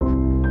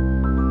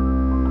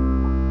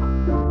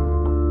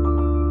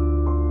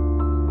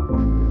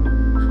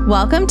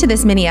Welcome to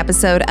this mini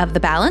episode of The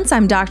Balance.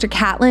 I'm Dr.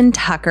 Catlin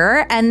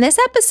Tucker, and this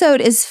episode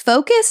is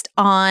focused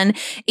on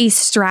a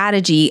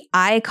strategy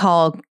I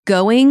call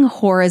going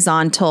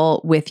horizontal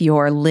with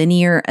your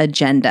linear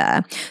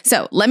agenda.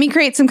 So let me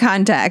create some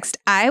context.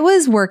 I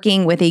was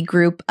working with a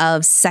group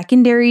of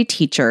secondary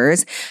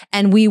teachers,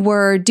 and we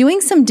were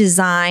doing some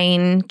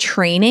design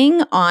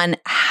training on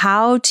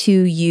how to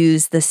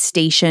use the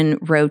station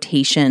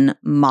rotation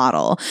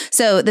model.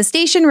 So the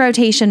station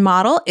rotation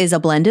model is a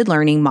blended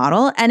learning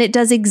model, and it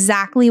does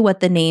exactly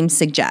what the name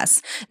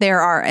suggests. There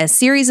are a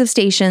series of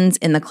stations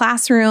in the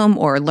classroom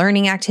or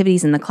learning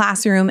activities in the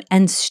classroom,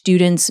 and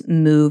students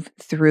move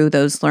through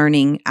those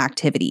learning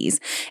activities.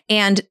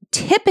 And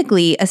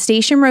typically, a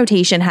station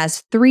rotation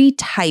has three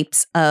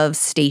types of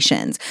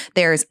stations.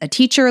 There's a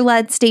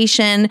teacher-led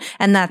station,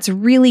 and that's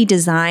really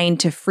designed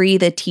to free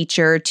the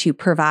teacher to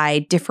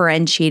provide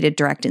differentiated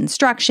direct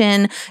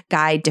instruction,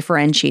 guide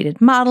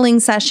differentiated modeling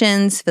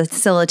sessions,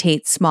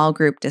 facilitate small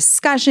group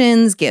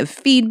discussions, give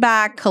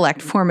feedback,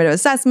 collect formative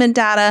assessment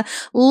data,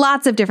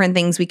 lots of different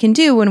things we can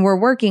do when we're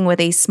working with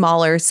a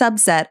smaller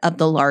subset of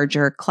the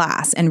larger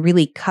class and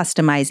really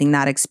customizing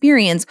that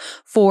experience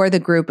for the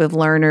group of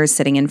learners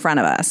sitting in front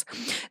of us.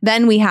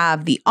 Then we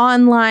have the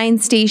online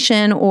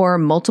station or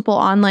multiple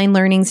online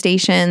learning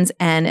stations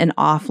and an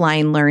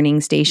offline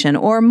learning station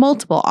or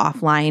multiple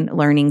offline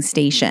learning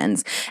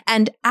stations.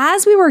 And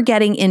as we were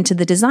getting into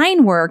the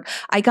design work,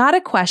 I got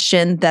a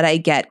question that I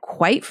get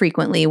quite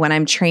frequently when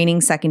I'm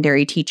training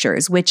secondary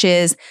teachers, which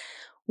is,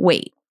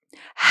 wait,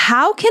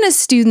 how can a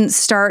student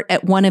start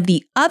at one of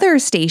the other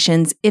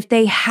stations if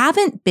they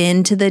haven't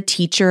been to the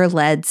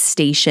teacher-led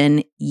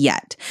station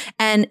yet?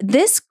 And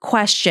this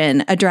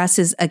question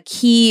addresses a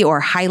key or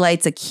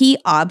highlights a key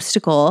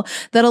obstacle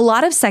that a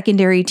lot of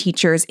secondary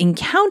teachers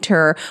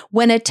encounter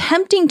when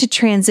attempting to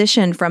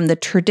transition from the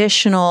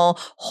traditional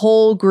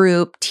whole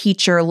group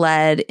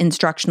teacher-led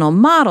instructional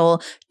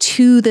model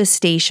to the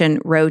station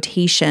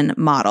rotation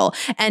model.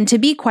 And to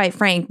be quite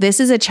frank, this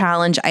is a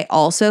challenge I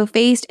also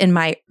faced in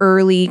my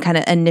early kind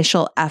of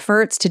initial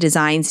efforts to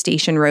design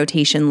station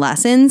rotation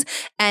lessons,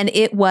 and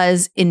it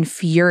was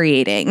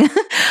infuriating.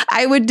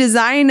 I would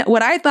design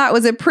what I thought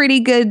was a pretty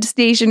good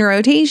station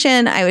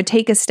rotation. I would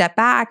take a step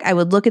back, I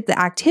would look at the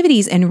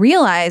activities and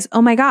realize,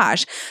 oh my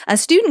gosh, a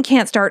student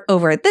can't start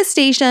over at this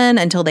station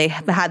until they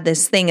have had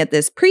this thing at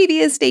this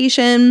previous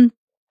station.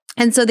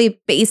 And so they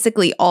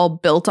basically all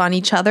built on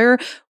each other,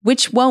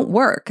 which won't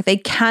work. They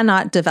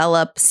cannot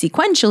develop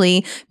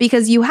sequentially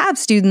because you have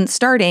students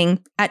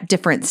starting at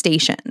different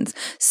stations.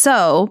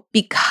 So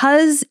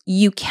because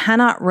you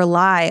cannot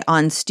rely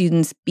on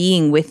students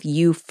being with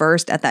you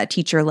first at that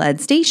teacher-led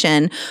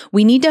station,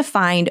 we need to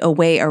find a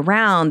way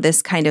around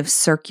this kind of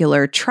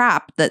circular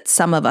trap that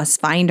some of us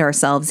find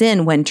ourselves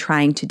in when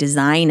trying to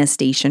design a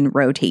station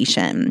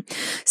rotation.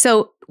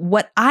 So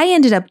what I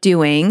ended up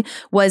doing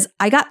was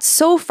I got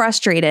so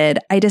frustrated,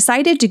 I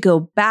decided to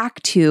go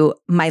back to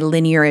my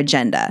linear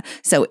agenda.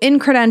 So in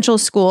credential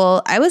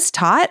school, I was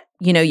taught,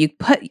 you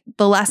put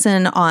the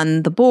lesson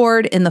on the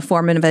board in the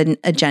form of an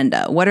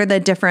agenda. What are the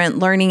different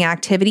learning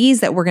activities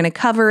that we're going to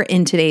cover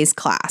in today's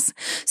class?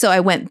 So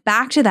I went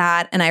back to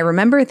that, and I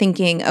remember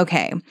thinking,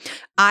 okay,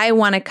 I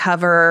want to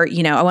cover,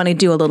 I want to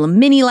do a little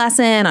mini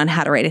lesson on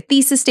how to write a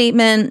thesis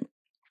statement.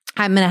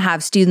 I'm going to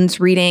have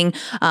students reading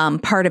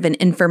part of an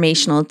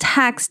informational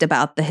text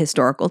about the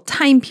historical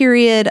time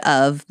period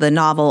of the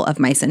novel of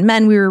Mice and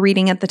Men we were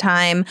reading at the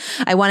time.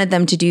 I wanted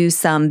them to do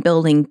some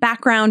building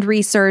background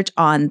research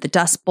on the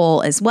Dust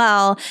Bowl as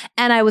well.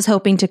 And I was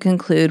hoping to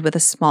conclude with a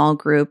small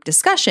group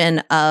discussion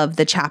of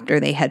the chapter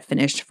they had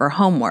finished for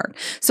homework.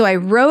 So I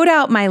wrote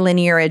out my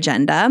linear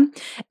agenda,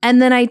 and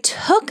then I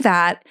took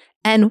that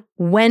and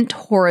went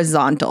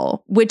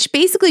horizontal, which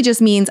basically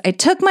just means I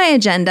took my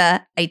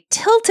agenda, I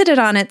tilted it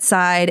on its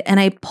side, and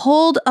I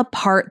pulled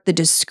apart the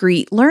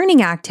discrete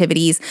learning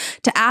activities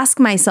to ask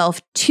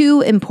myself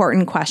two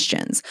important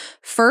questions.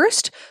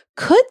 First,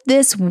 could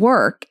this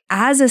work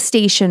as a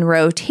station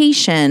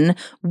rotation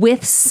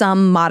with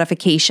some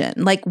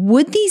modification? Like,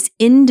 would these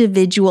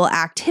individual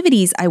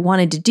activities I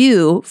wanted to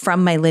do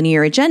from my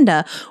linear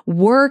agenda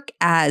work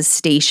as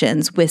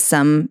stations with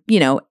some,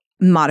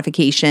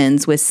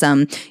 modifications, with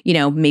some,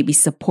 maybe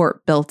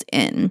support built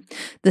in?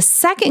 The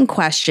second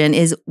question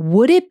is,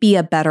 would it be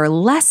a better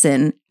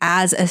lesson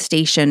as a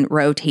station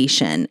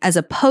rotation as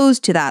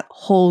opposed to that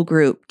whole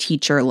group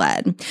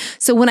teacher-led?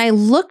 So when I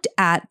looked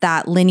at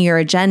that linear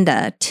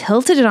agenda,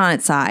 tilted it on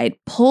its side,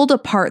 pulled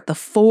apart the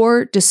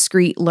four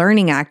discrete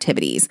learning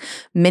activities,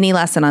 mini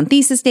lesson on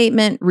thesis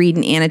statement, read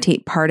and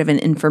annotate part of an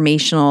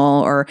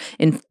informational or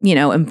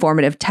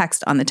informative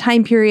text on the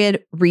time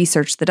period,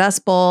 research the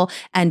Dust Bowl,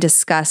 and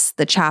discuss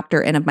the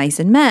chapter in Of Mice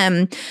and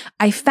Men,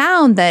 I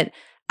found that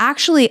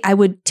actually I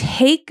would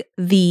take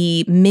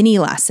the mini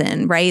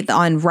lesson, right,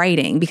 on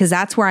writing, because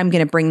that's where I'm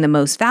going to bring the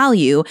most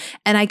value,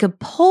 and I could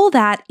pull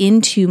that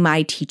into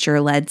my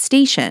teacher-led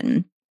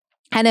station.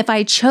 And if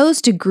I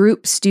chose to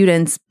group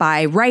students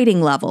by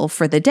writing level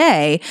for the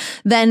day,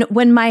 then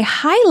when my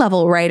high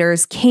level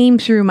writers came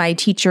through my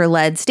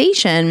teacher-led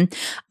station,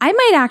 I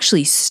might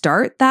actually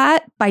start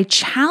that by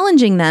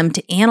challenging them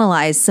to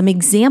analyze some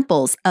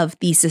examples of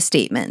thesis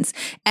statements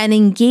and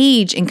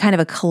engage in kind of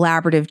a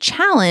collaborative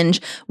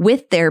challenge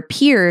with their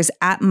peers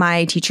at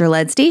my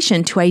teacher-led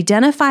station to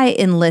identify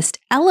and list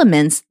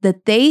elements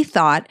that they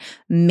thought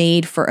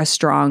made for a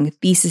strong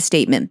thesis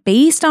statement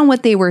based on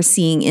what they were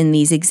seeing in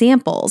these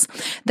examples.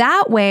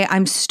 That way,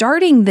 I'm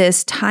starting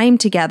this time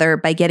together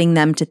by getting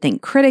them to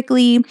think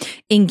critically,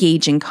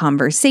 engage in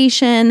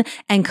conversation,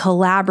 and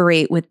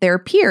collaborate with their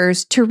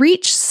peers to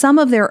reach some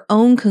of their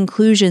own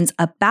conclusions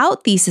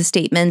about thesis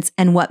statements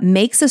and what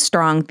makes a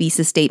strong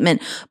thesis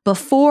statement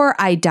before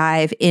I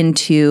dive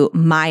into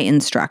my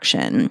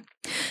instruction.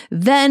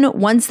 Then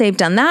once they've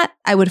done that,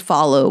 I would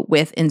follow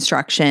with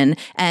instruction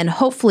and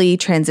hopefully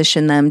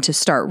transition them to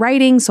start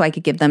writing so I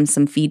could give them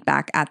some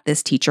feedback at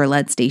this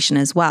teacher-led station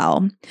as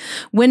well.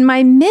 When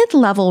my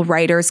mid-level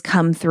writers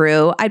come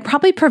through, I'd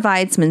probably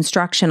provide some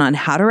instruction on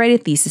how to write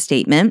a thesis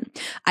statement,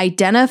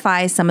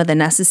 identify some of the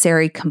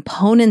necessary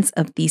components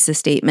of thesis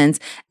statements,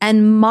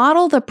 and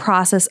model the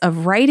process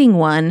of writing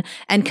one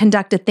and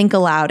conduct a think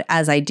aloud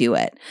as I do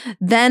it.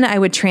 Then I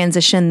would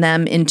transition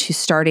them into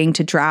starting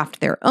to draft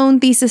their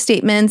own thesis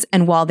statements,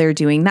 and while they're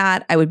doing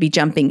that, I would be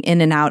jumping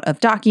in and out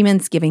of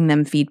documents, giving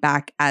them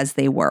feedback as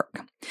they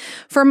work.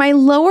 For my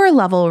lower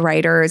level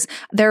writers,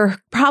 they're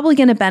probably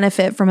going to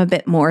benefit from a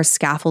bit more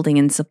scaffolding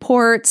and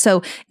support.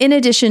 So in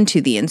addition to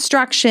the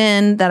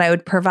instruction that I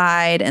would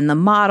provide and the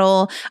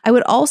model, I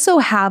would also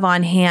have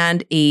on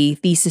hand a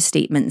thesis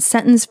statement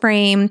sentence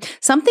frame,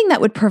 something that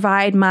would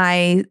provide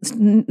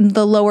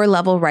the lower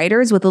level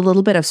writers with a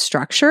little bit of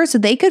structure so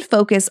they could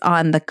focus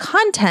on the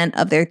content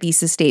of their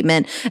thesis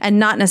statement and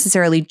not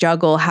necessarily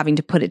juggle having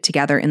to put it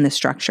together in the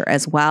structure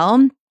as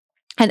well.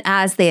 And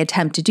as they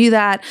attempt to do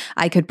that,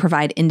 I could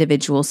provide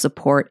individual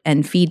support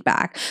and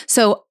feedback.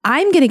 So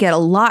I'm going to get a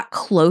lot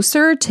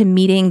closer to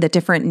meeting the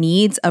different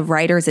needs of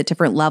writers at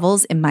different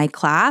levels in my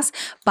class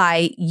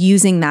by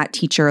using that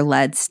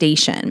teacher-led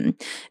station.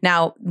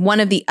 Now, one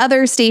of the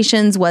other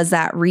stations was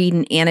that read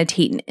and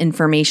annotate an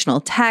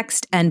informational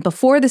text. And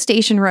before the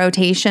station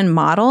rotation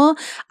model,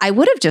 I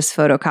would have just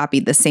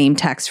photocopied the same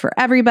text for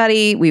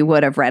everybody. We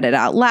would have read it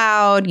out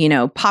loud,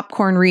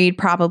 popcorn read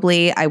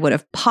probably. I would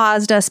have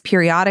paused us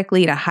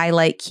periodically to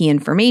highlight key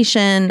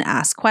information,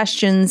 ask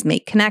questions,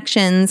 make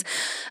connections.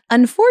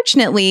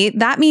 Unfortunately,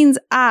 that means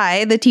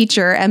I, the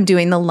teacher, am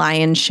doing the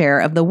lion's share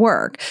of the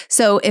work.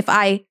 So if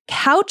I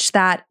couch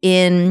that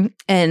in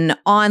an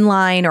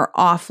online or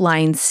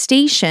offline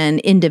station,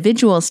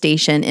 individual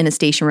station in a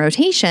station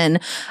rotation,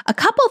 a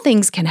couple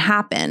things can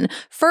happen.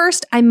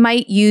 First, I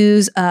might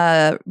use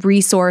a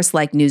resource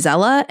like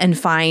Newsela and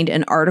find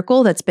an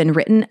article that's been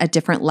written at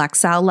different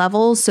Lexile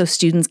levels so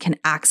students can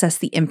access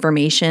the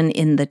information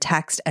in the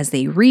text as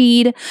they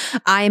read.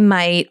 I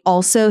might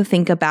also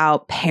think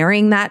about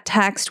pairing that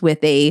text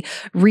with a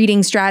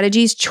reading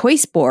strategies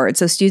choice board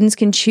so students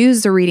can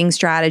choose the reading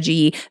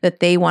strategy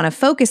that they want to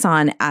focus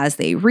on as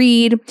they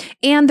read,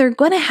 and they're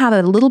going to have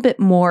a little bit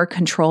more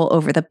control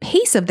over the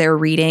pace of their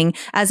reading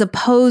as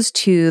opposed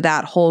to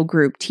that whole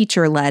group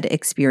teacher-led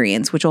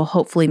experience, which will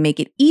hopefully make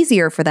it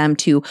easier for them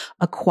to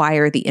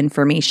acquire the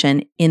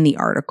information in the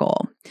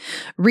article.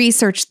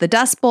 Research the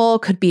Dust Bowl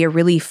could be a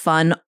really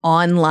fun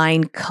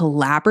online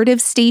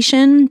collaborative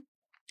station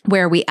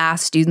where we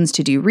ask students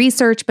to do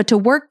research, but to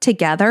work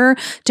together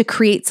to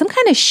create some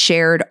kind of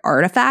shared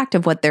artifact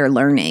of what they're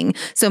learning.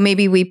 So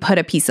maybe we put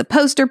a piece of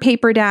poster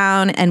paper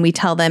down and we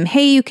tell them,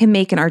 hey, you can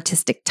make an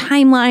artistic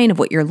timeline of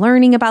what you're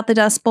learning about the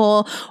Dust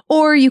Bowl,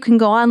 or you can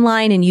go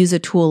online and use a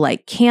tool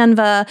like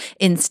Canva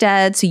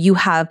instead. So you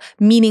have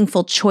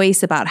meaningful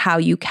choice about how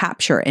you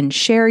capture and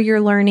share your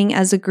learning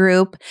as a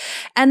group.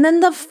 And then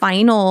the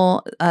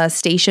final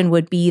station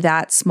would be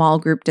that small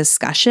group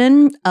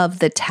discussion of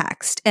the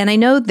text. And I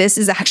know this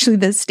is actually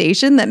the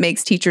station that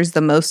makes teachers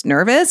the most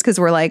nervous because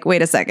we're like,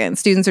 wait a second,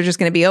 students are just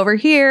going to be over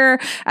here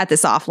at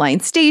this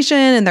offline station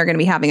and they're going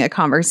to be having a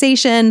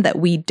conversation that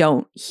we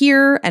don't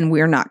hear and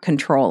we're not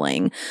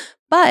controlling.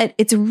 But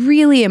it's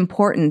really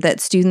important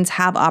that students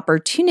have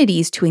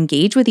opportunities to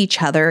engage with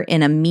each other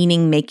in a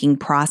meaning-making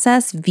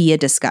process via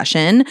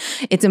discussion.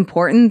 It's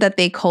important that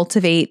they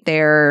cultivate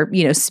their,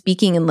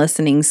 speaking and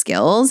listening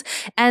skills.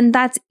 And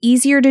that's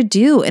easier to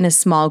do in a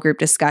small group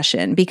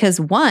discussion because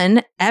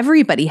one,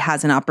 everybody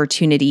has an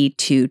opportunity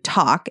to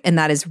talk, and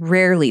that is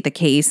rarely the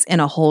case in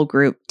a whole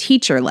group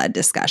teacher-led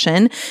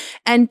discussion.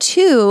 And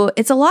two,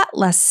 it's a lot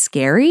less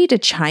scary to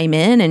chime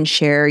in and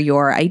share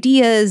your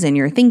ideas and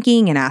your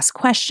thinking and ask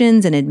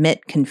questions and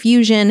admit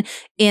confusion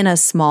in a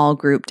small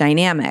group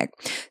dynamic.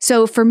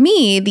 So for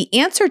me, the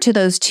answer to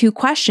those two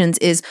questions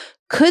is,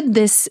 could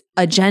this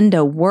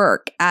agenda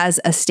work as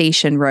a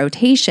station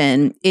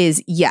rotation?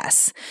 Is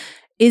yes.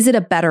 Is it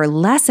a better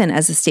lesson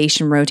as a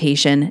station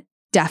rotation?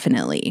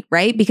 Definitely,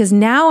 right? Because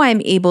now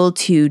I'm able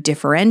to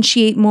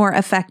differentiate more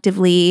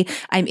effectively.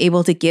 I'm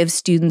able to give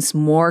students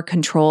more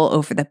control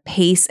over the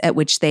pace at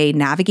which they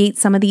navigate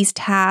some of these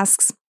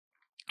tasks.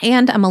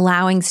 And I'm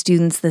allowing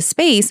students the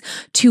space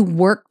to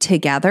work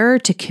together,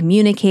 to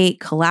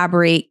communicate,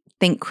 collaborate,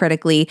 think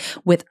critically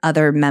with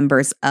other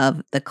members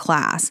of the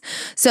class.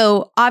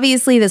 So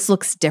obviously this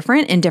looks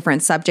different in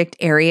different subject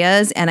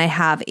areas. And I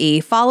have a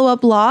follow-up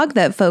blog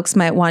that folks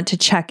might want to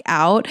check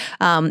out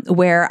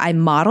where I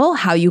model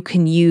how you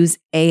can use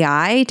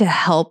AI to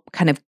help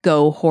kind of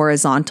go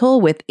horizontal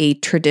with a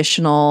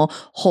traditional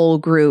whole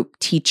group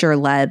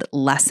teacher-led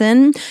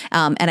lesson.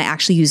 And I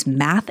actually use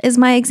math as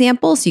my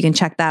example. So you can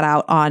check that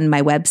out on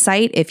my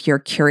website if you're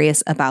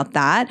curious about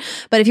that.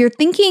 But if you're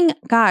thinking,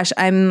 gosh,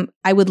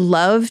 I would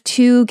love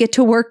to get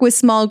to work with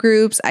small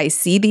groups. I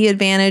see the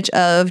advantage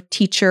of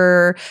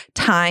teacher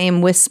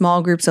time with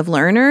small groups of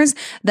learners.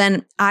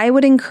 Then I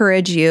would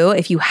encourage you,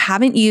 if you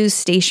haven't used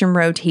station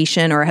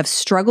rotation or have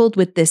struggled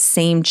with this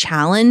same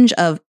challenge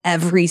of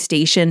every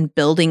station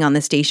building on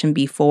the station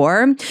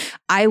before,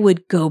 I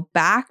would go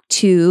back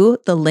to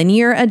the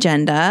linear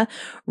agenda,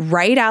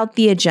 write out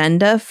the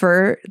agenda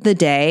for the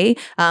day,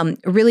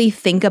 really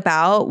think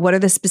about what are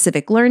the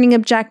specific learning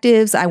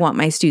objectives I want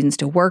my students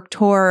to work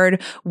toward,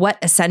 what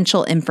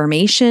essential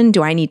information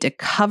do I need to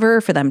cover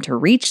for them to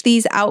reach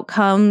these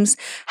outcomes,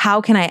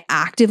 how can I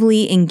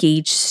actively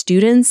engage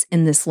students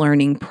in this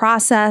learning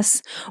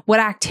process, what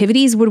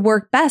activities would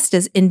work best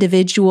as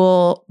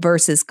individual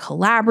versus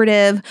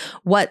collaborative,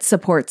 what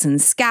supports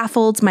and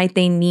scaffolds might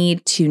they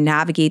need to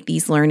navigate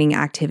these learning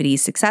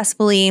activities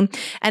successfully.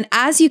 And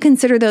as you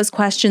consider those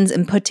questions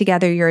and put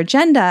together your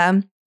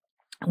agenda,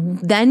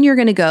 then you're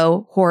going to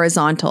go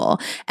horizontal.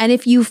 And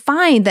if you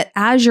find that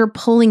as you're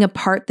pulling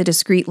apart the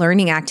discrete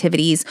learning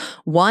activities,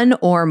 one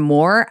or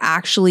more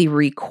actually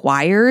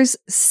requires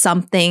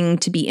something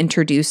to be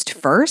introduced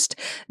first,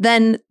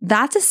 then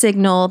that's a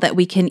signal that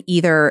we can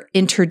either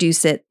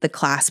introduce it the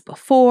class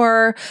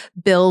before,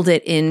 build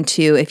it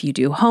into, if you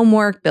do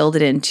homework, build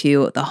it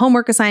into the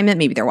homework assignment.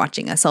 Maybe they're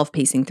watching a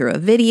self-pacing through a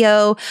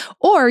video,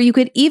 or you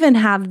could even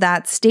have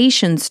that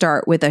station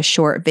start with a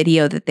short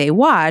video that they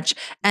watch,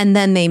 and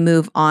then they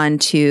move on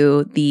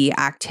to the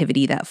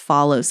activity that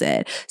follows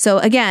it. So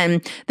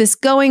again, this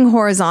going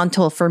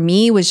horizontal for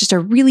me was just a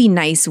really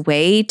nice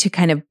way to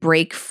kind of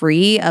break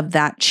free of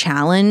that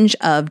challenge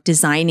of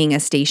designing a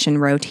station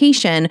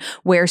rotation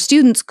where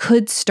students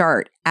could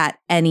start at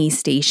any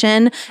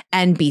station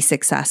and be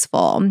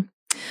successful.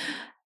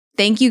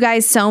 Thank you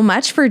guys so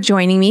much for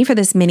joining me for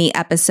this mini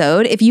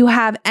episode. If you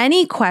have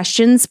any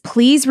questions,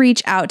 please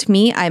reach out to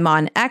me. I'm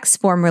on X,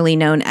 formerly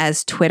known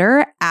as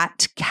Twitter,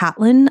 at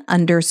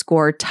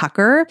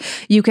Catlin_Tucker.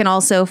 You can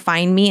also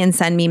find me and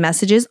send me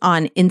messages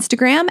on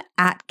Instagram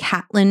at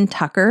Catlin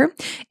Tucker.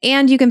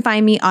 And you can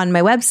find me on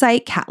my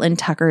website,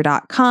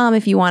 catlintucker.com,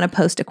 if you want to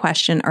post a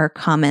question or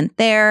comment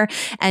there.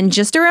 And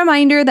just a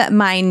reminder that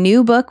my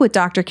new book with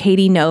Dr.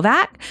 Katie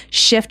Novak,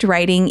 Shift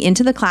Writing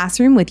into the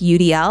Classroom with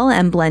UDL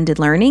and Blended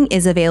Learning,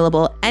 is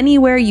available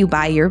anywhere you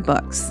buy your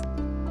books.